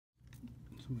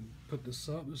I'm going to put this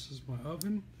up. This is my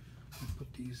oven. I'll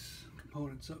put these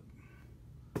components up.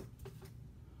 Get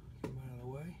them out of the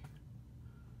way.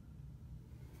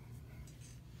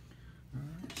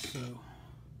 Alright, so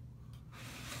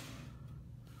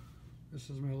this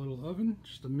is my little oven.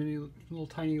 Just a mini, little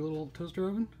tiny little toaster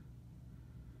oven.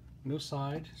 No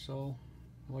side, so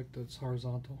I like that it's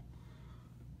horizontal.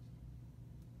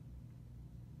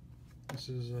 This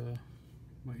is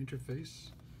my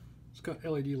interface. It's got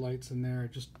LED lights in there. I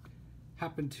just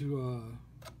happened to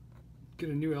get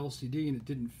a new LCD and it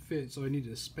didn't fit, so I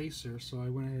needed a spacer, so I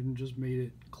went ahead and just made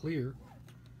it clear.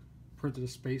 Printed a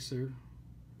spacer,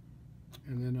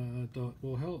 and then I thought,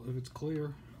 well hell, if it's clear,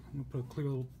 I'm going to put a clear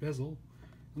little bezel.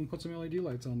 I'm going to put some LED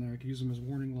lights on there. I could use them as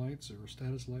warning lights or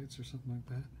status lights or something like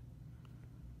that.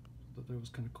 I thought that was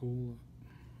kind of cool.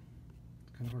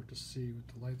 It's kind of hard to see with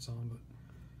the lights on, but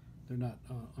they're not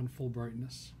on full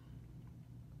brightness.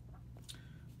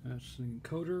 That's an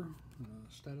encoder,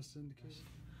 status indicator.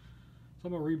 So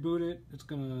I'm going to reboot it. It's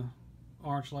going to,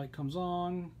 orange light comes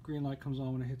on, green light comes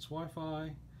on when it hits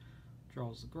Wi-Fi,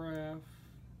 draws the graph,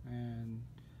 and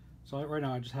so right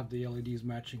now I just have the LEDs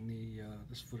matching the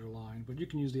this footer line, but you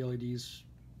can use the LEDs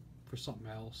for something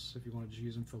else if you want to just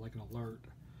use them for like an alert,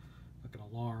 like an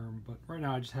alarm. But right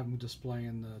now I just have them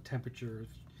displaying the temperature.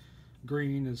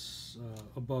 Green is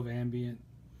above ambient.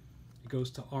 It goes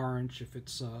to orange if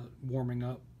it's warming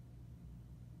up,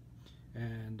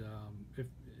 and if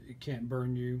it can't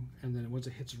burn you. And then once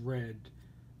it hits red,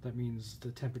 that means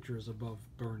the temperature is above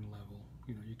burn level.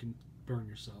 You know, you can burn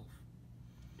yourself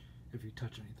if you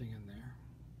touch anything in there.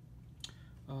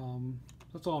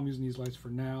 That's all I'm using these lights for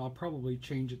now. I'll probably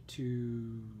change it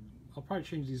to, I'll probably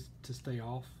change these to stay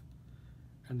off,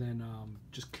 and then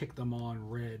just kick them on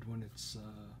red when it's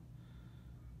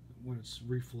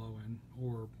reflowing,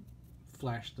 or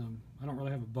flash them. I don't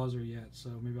really have a buzzer yet, so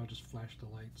maybe I'll just flash the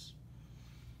lights.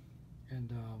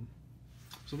 And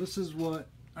so this is what,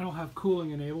 I don't have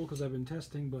cooling enabled because I've been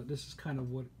testing, but this is kind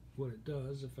of what it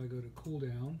does. If I go to cool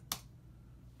down,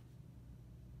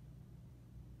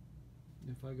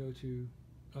 if I go to,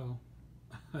 oh,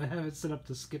 I have it set up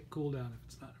to skip cooldown if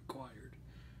it's not required.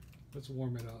 Let's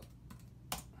warm it up.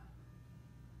 Alright,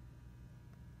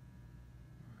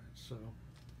 so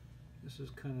this is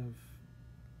kind of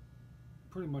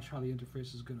pretty much how the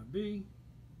interface is going to be.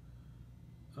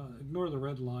 Ignore the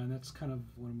red line. That's kind of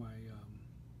one of my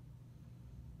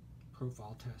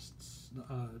profile tests.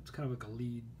 It's kind of like a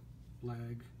lead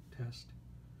lag test,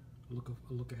 a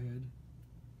look ahead.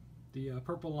 The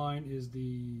purple line is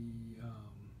the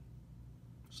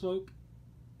slope,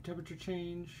 temperature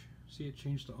change. See it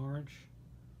change to orange,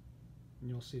 and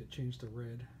you'll see it change to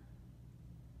red.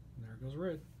 And there it goes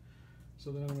red.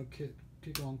 So then I'm going to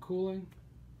kick on cooling.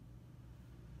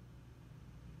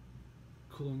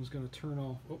 Cooling is going to turn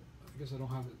off. Oh, I guess I don't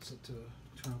have it set to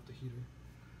turn off the heater.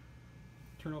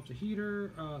 Turn off the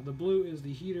heater. The blue is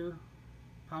the heater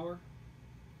power.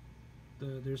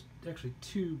 There's actually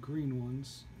two green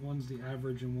ones. One's the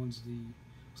average and one's the...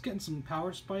 I was getting some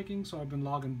power spiking, so I've been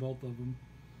logging both of them.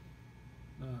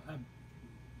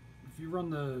 If you run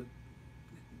the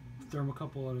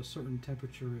thermocouple at a certain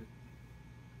temperature, it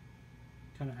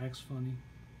kind of acts funny.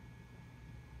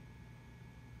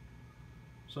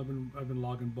 So I've been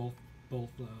logging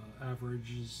both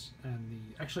averages and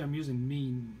the... Actually, I'm using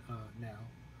mean now.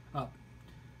 I'm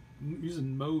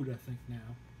using mode, I think,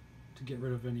 now, to get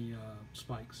rid of any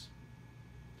spikes,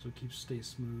 so it stays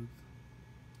smooth.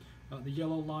 The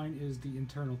yellow line is the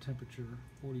internal temperature.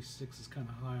 46 is kind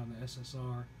of high on the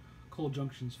SSR. Cold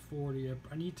junction's 40.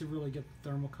 I need to really get the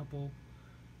thermocouple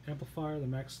amplifier, the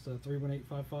Max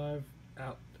 31855,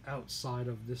 outside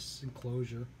of this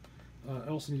enclosure. I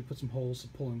also need to put some holes to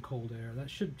pull in cold air. That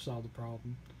should solve the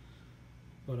problem.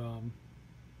 But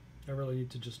I really need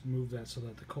to just move that so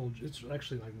that the cold, it's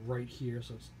actually like right here,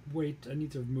 so it's, I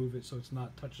need to move it so it's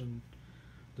not touching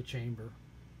the chamber,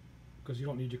 because you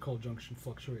don't need your cold junction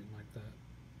fluctuating like that.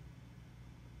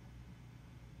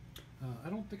 I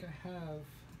don't think I have,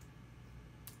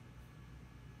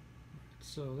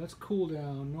 so that's cool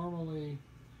down. Normally,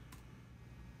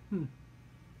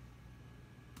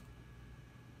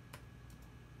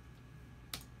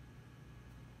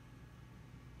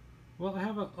 well, I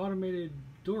have an automated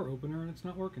door opener and it's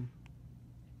not working.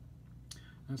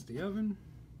 That's the oven.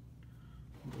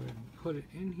 I'll go ahead and put it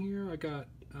in here. I got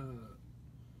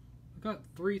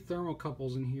 3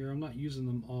 thermocouples in here. I'm not using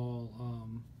them all.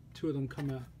 2 of them come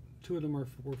out. 2 of them are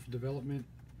for development,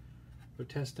 for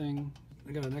testing.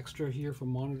 I got an extra here for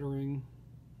monitoring,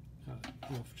 you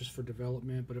know, just for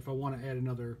development. But if I want to add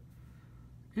another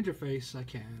interface, I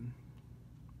can.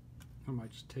 I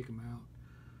might just take them out.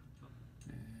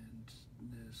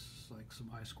 like some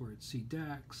I2C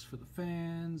DACs for the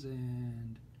fans,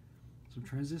 and some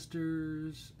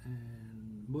transistors,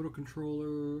 and motor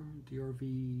controller,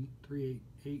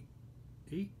 DRV3888,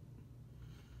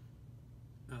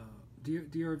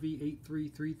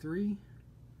 DRV8333,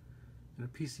 and a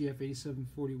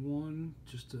PCF8741,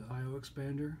 just an I/O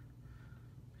expander,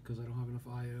 because I don't have enough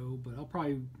I/O, but I'll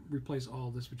probably replace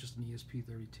all this with just an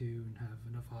ESP32 and have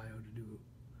enough I/O to do it.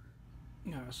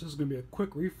 Yeah, so this is going to be a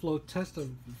quick reflow test of,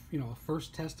 a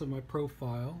first test of my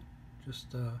profile.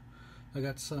 Just, I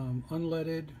got some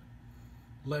unleaded,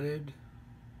 leaded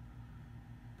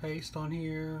paste on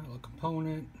here, a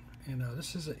component, and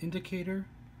this is an indicator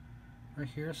right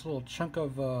here. It's a little chunk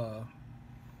of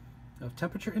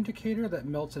temperature indicator that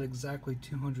melts at exactly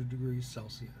 200 degrees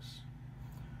Celsius.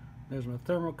 There's my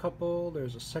thermocouple,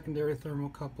 there's a secondary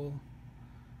thermocouple,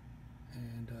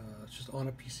 and it's just on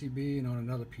a PCB and on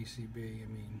another PCB. I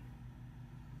mean,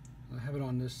 I have it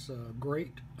on this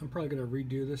grate. I'm probably going to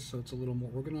redo this so it's a little more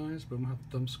organized, but I'm going to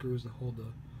have thumb screws to hold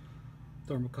the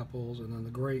thermocouples, and then the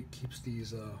grate keeps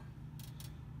these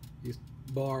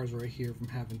bars right here from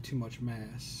having too much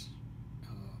mass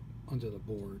under the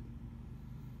board.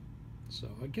 So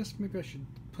I guess maybe I should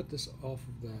put this off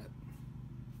of that,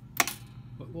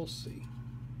 but we'll see.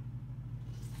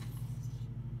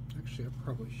 Actually, I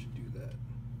probably should do that.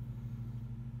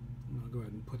 I'll go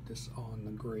ahead and put this on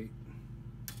the grate.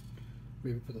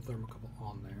 Maybe put the thermocouple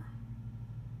on there.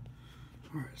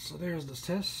 Alright, so there's the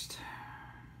test.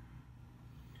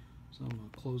 So I'm going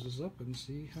to close this up and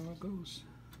see how it goes.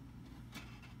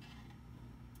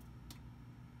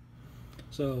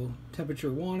 So,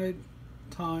 temperature wanted,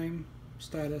 time,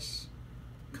 status,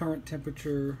 current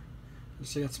temperature.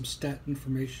 Let's see, I got some stat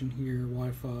information here,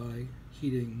 Wi-Fi,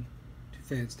 heating,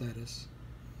 fan status.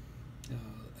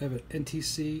 I have an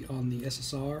NTC on the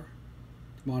SSR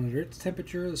to monitor its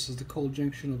temperature. This is the cold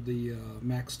junction of the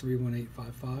MAX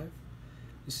 31855.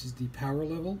 This is the power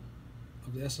level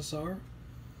of the SSR,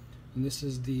 and this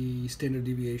is the standard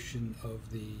deviation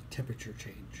of the temperature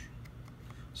change.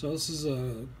 So this is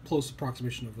a close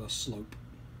approximation of a slope.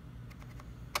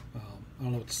 I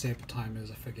don't know what the sample time is,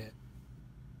 I forget.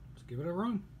 Let's give it a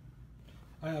run.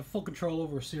 I have full control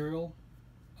over serial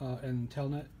and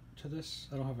telnet to this.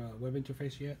 I don't have a web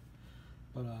interface yet,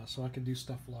 but so I can do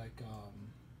stuff like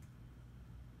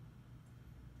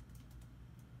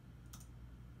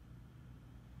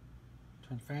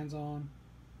turn fans on,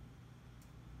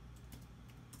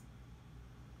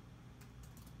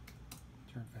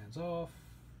 turn fans off,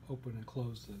 open and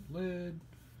close the lid.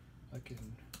 I can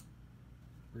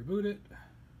reboot it.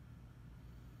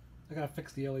 I gotta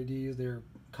fix the LEDs. They're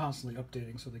constantly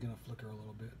updating, so they're gonna flicker a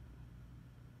little bit.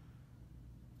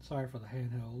 Sorry for the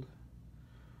handheld.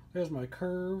 There's my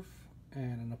curve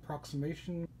and an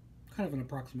approximation, kind of an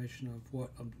approximation of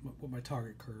what my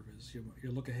target curve is.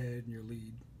 Your look ahead and your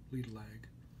lead lag.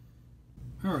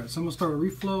 All right, so I'm gonna start a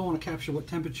reflow. I want to capture what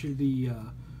temperature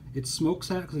it smokes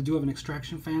at, because I do have an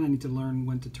extraction fan. I need to learn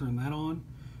when to turn that on.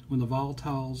 When the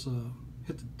volatiles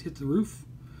hit the roof,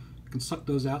 I can suck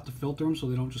those out to filter them so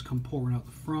they don't just come pouring out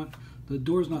the front. The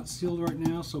door's not sealed right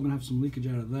now, so I'm gonna have some leakage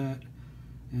out of that.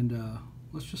 And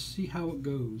let's just see how it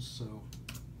goes. So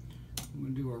I'm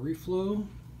gonna do our reflow.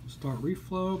 Start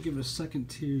reflow. Give it a second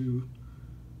to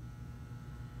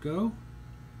go.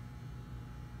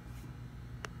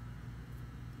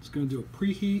 It's gonna do a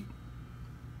preheat.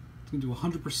 It's gonna do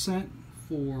 100%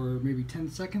 for maybe 10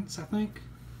 seconds, I think,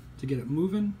 to get it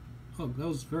moving. Oh, that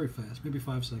was very fast. Maybe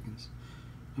 5 seconds.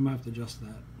 I might have to adjust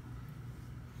that.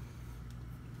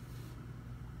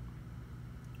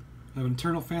 I have an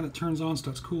internal fan that turns on,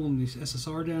 starts cooling the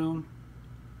SSR down.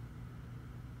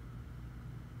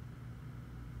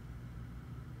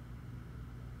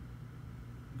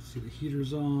 See the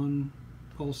heater's on,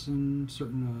 pulsing,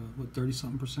 certain,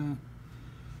 30-something%.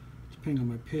 Depending on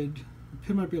my PID. The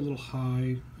PID might be a little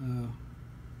high.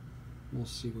 We'll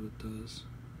see what it does.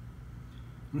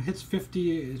 When it hits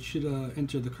 50, it should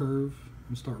enter the curve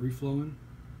and start reflowing.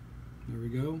 There we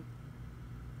go.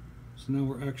 So now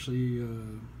we're actually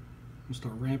going to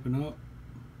start ramping up.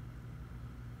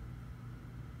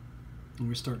 And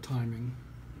we start timing.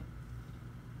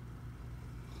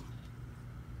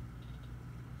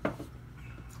 Now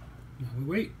we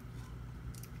wait.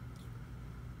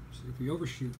 See if we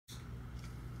overshoot.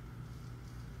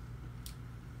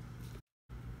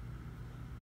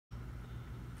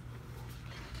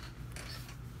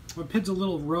 My PID's a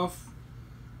little rough.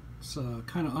 It's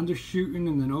kind of undershooting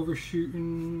and then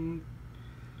overshooting.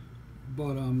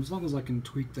 But as long as I can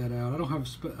tweak that out. I don't have.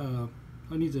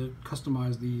 I need to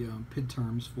customize the PID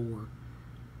terms for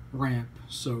ramp,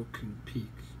 soak, and peak.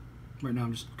 Right now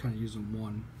I'm just kind of using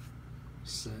one.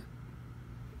 set.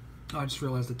 Oh, I just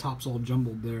realized the top's all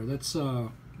jumbled there. That's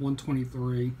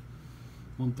 123,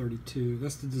 132.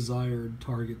 That's the desired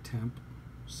target temp.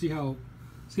 See how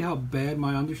bad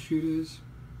my undershoot is?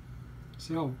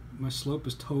 See how my slope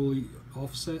is totally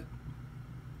offset?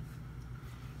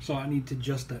 So I need to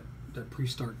adjust that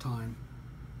pre-start time.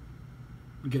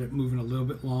 Get it moving a little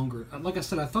bit longer. Like I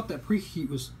said, I thought that preheat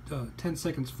was 10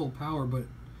 seconds full power, but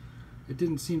it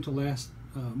didn't seem to last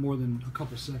more than a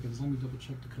couple seconds. Let me double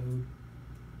check the code.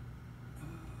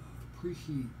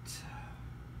 Preheat.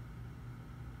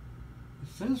 It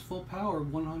says full power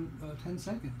 10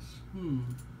 seconds. I'm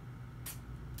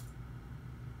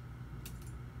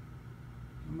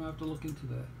gonna have to look into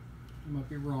that. I might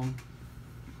be wrong.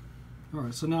 All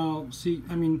right, so now see,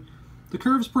 I mean, the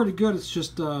curve's pretty good. It's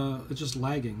just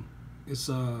lagging. It's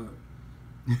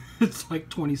it's like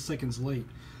 20 seconds late.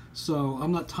 So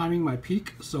I'm not timing my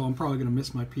peak, so I'm probably gonna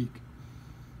miss my peak.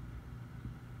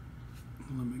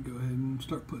 Let me go ahead and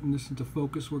start putting this into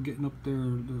focus. We're getting up there,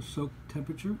 the soak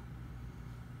temperature.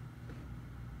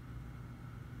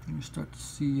 And you start to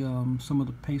see some of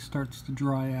the paste starts to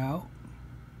dry out.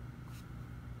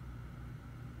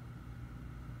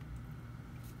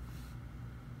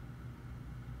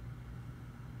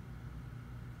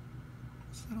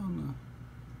 Is that on the,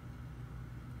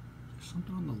 is there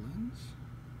something on the lens?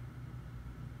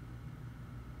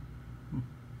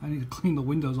 I need to clean the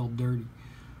windows all dirty.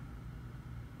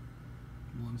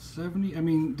 170. I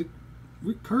mean, the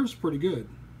curve's pretty good.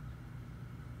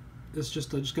 It's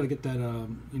just I just got to get that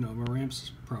you know, my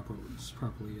ramps properly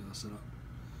set up.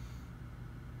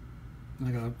 And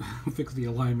I gotta fix the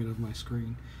alignment of my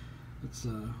screen. It's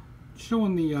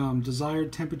showing the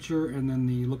desired temperature and then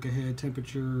the look ahead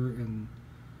temperature, and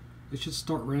it should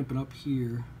start ramping up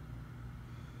here.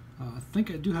 I think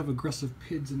I do have aggressive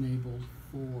PIDs enabled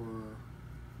for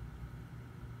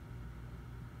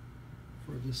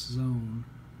this zone,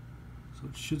 so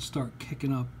it should start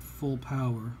kicking up full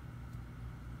power.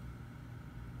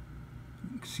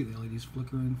 You can see the LEDs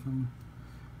flickering from.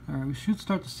 Alright, we should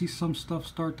start to see some stuff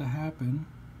start to happen.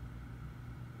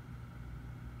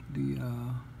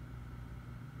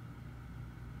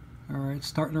 Alright,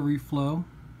 starting to reflow.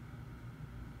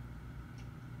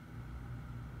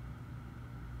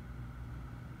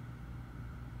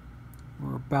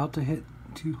 We're about to hit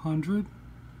 200.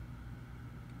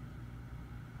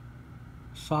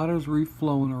 Solder's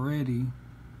reflowing already,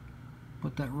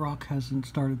 but that rock hasn't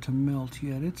started to melt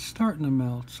yet. It's starting to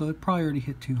melt, so it probably already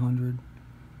hit 200.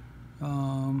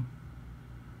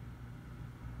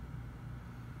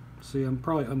 See, I'm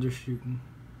probably undershooting.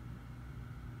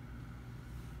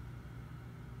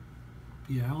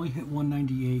 Yeah, I only hit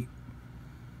 198.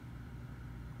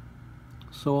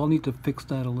 So I'll need to fix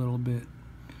that a little bit.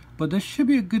 But this should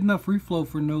be a good enough reflow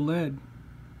for no lead,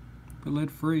 for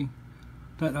lead free.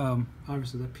 That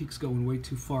obviously that peak's going way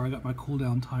too far. I got my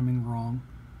cooldown timing wrong,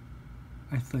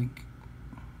 I think.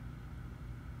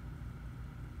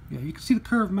 Yeah, you can see the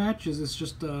curve matches. It's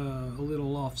just a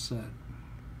little offset.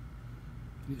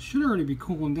 It should already be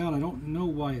cooling down. I don't know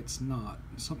why it's not.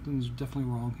 Something's definitely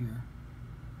wrong here.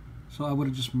 So I would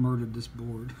have just murdered this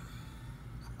board.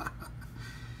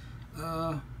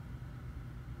 Let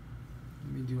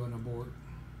me do an abort.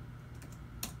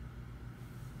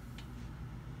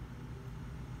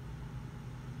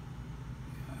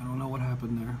 I don't know what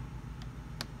happened there.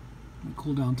 The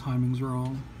cooldown timing's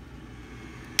wrong.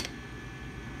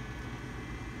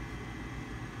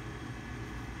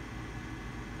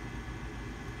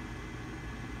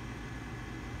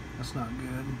 That's not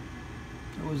good.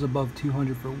 It was above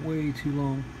 200 for way too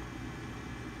long.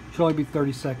 Should only be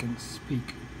 30 seconds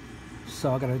peak.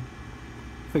 So I gotta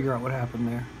figure out what happened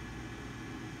there.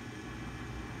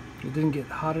 It didn't get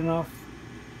hot enough.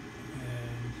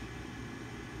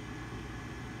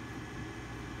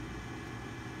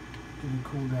 Didn't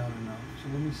cool down enough. So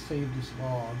let me save this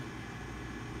log.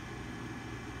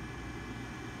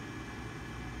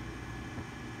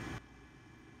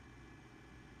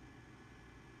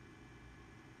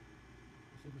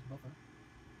 Save this buffer.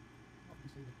 I'll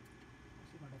save it. I'll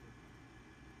save my buffer.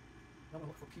 Now I'm gonna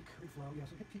look for peak reflow. Yeah,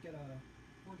 so hit peak at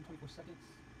 424 seconds.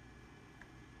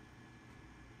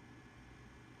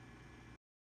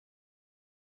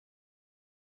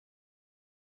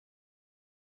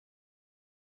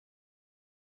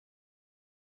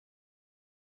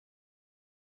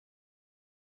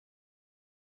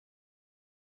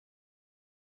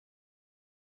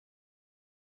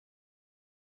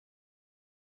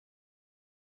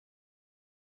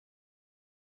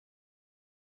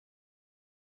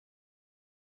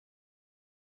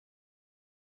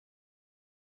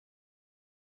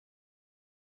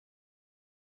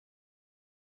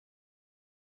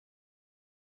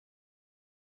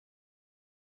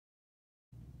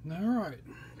 Alright,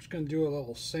 just going to do a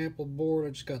little sample board.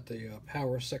 I just got the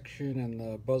power section and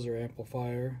the buzzer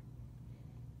amplifier.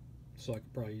 So I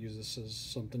could probably use this as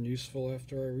something useful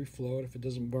after I reflow it if it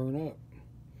doesn't burn up.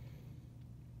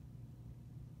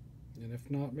 And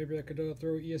if not, maybe I could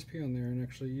throw ESP on there and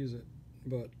actually use it.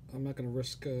 But I'm not going to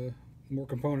risk more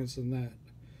components than that.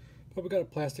 But we got a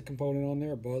plastic component on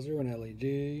there, a buzzer, an LED,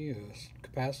 a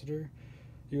capacitor,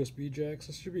 USB jacks.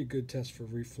 This should be a good test for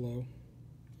reflow.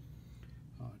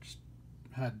 Just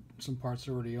had some parts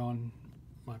already on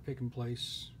my pick and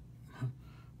place.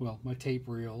 Well, my tape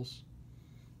reels,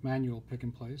 manual pick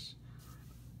and place.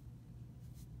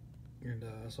 And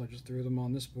so I just threw them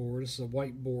on this board. This is a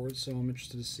white board, so I'm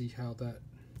interested to see how that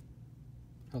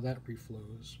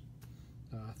reflows.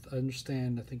 I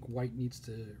understand. I think white needs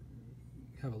to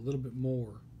have a little bit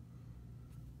more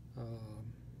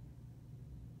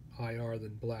IR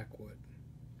than black would.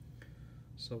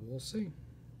 So we'll see.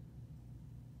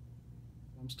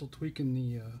 I'm still tweaking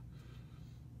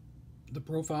the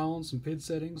profile and some PID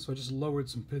settings, so I just lowered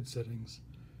some PID settings.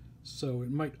 So it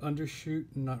might undershoot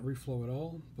and not reflow at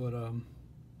all, but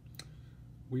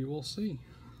we will see.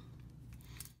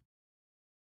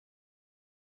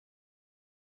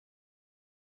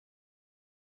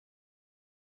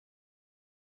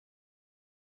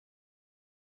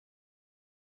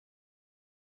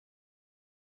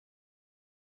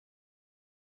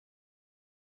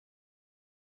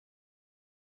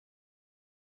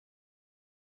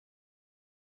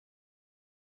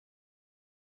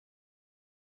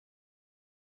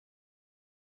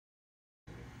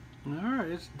 Alright,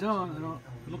 it's done.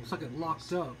 It looks like it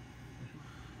locked up.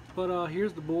 But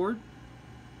here's the board.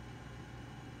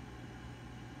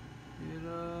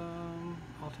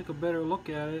 I'll take a better look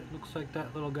at it. Looks like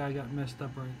that little guy got messed up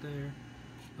right there.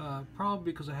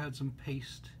 Probably because I had some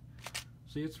paste.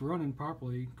 See, it's running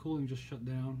properly. Cooling just shut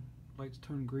down. Lights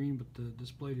turned green, but the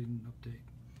display didn't update.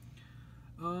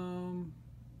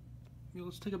 Yeah,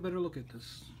 let's take a better look at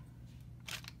this.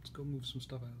 Let's go move some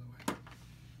stuff out of the way.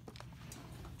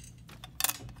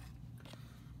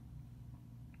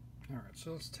 Alright,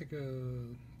 so let's take a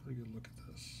pretty good look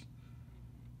at this.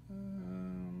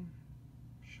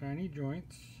 Shiny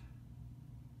joints.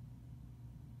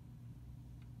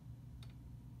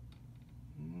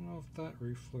 I don't know if that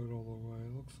reflowed all the way.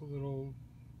 It looks a little...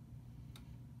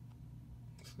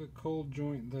 looks like a cold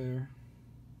joint there.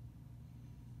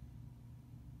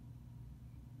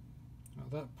 Now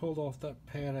that pulled off that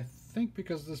pad, I think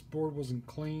because this board wasn't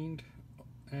cleaned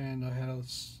and I had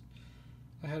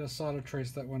a solder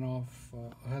trace that went off.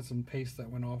 I had some paste that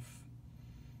went off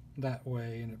that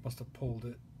way and it must have pulled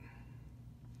it.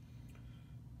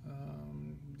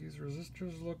 These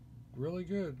resistors look really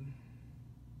good.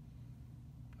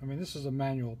 I mean, this is a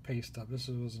manual paste up. This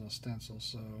wasn't a stencil,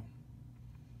 so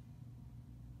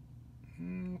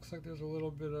looks like there's a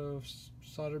little bit of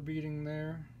solder beading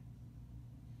there.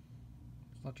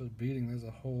 It's not just beading, there's a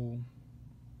whole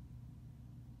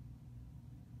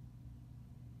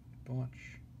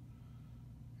bunch.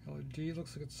 LED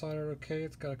looks like it's soldered okay.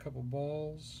 It's got a couple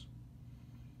balls.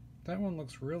 That one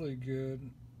looks really good.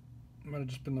 Might have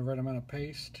just been the right amount of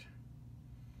paste.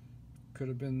 Could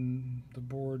have been the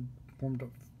board warmed up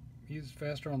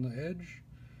faster on the edge.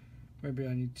 Maybe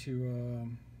I need to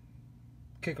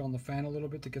kick on the fan a little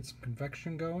bit to get some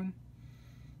convection going.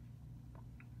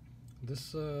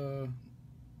 This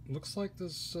looks like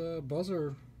this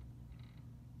buzzer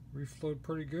reflowed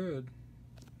pretty good.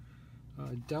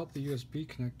 I doubt the USB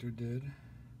connector did.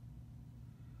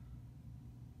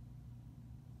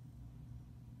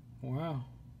 Wow.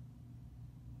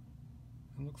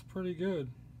 It looks pretty good.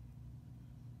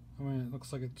 I mean, it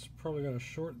looks like it's probably got a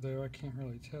short there. I can't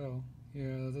really tell.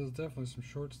 Yeah, there's definitely some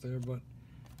shorts there, but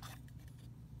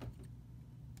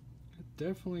it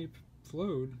definitely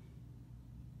flowed.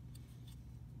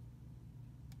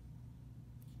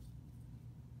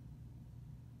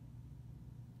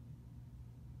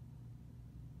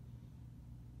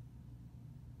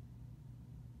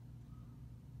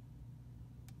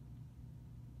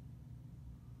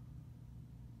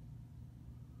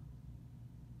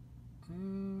 I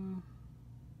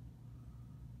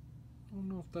don't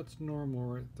know if that's normal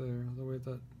right there, the way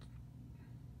that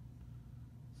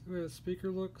speaker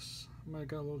looks. Might have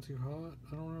got a little too hot.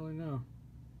 I don't really know.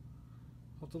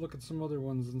 I'll have to look at some other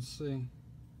ones and see.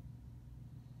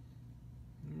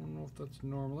 I don't know if that's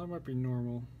normal. That might be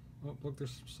normal. Oh, look,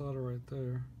 there's some solder right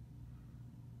there.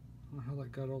 I don't know how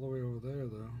that got all the way over there,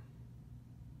 though.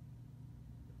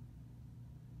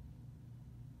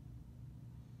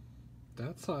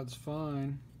 That side's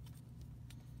fine.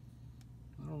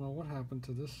 I don't know what happened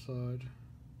to this side.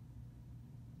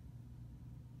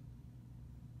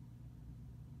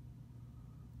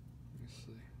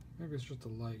 Maybe it's just a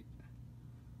light.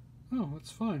 Oh,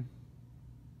 that's fine.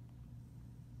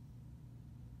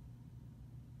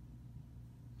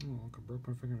 Oh, look, I broke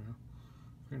my fingernail.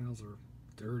 Fingernails are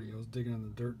dirty. I was digging in the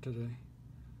dirt today.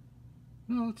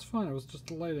 No, that's fine. It was just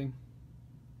the lighting.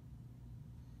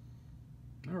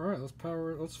 Alright,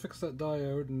 let's fix that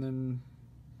diode, and then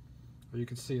oh, you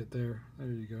can see it there. There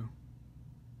you go.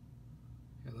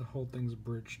 Yeah, the whole thing's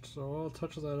bridged. So I'll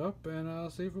touch that up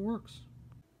and see if it works.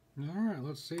 Alright,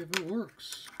 let's see if it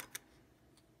works.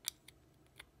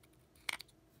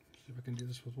 See if I can do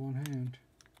this with one hand.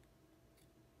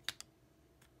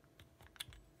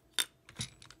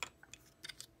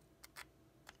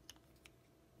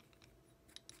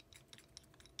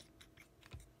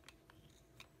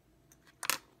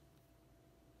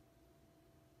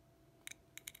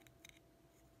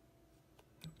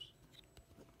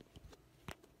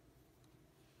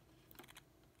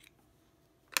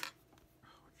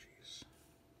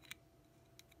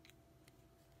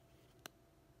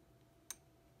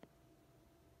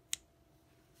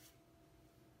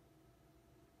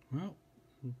 Well,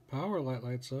 the power light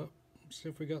lights up. Let's see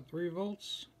if we got 3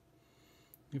 volts.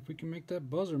 If we can make that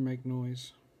buzzer make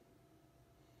noise.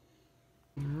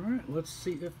 Alright, let's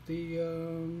see if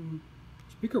the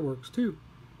speaker works too.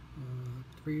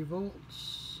 3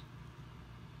 volts.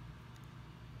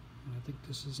 I think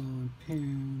this is on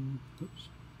pin, oops,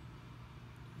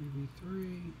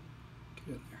 UV3.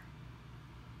 Get in there.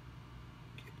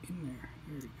 Get in there.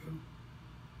 There you go.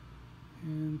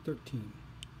 And 13.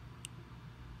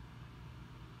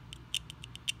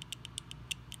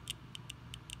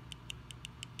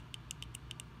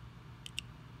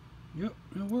 Yep,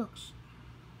 it works.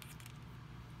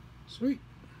 Sweet.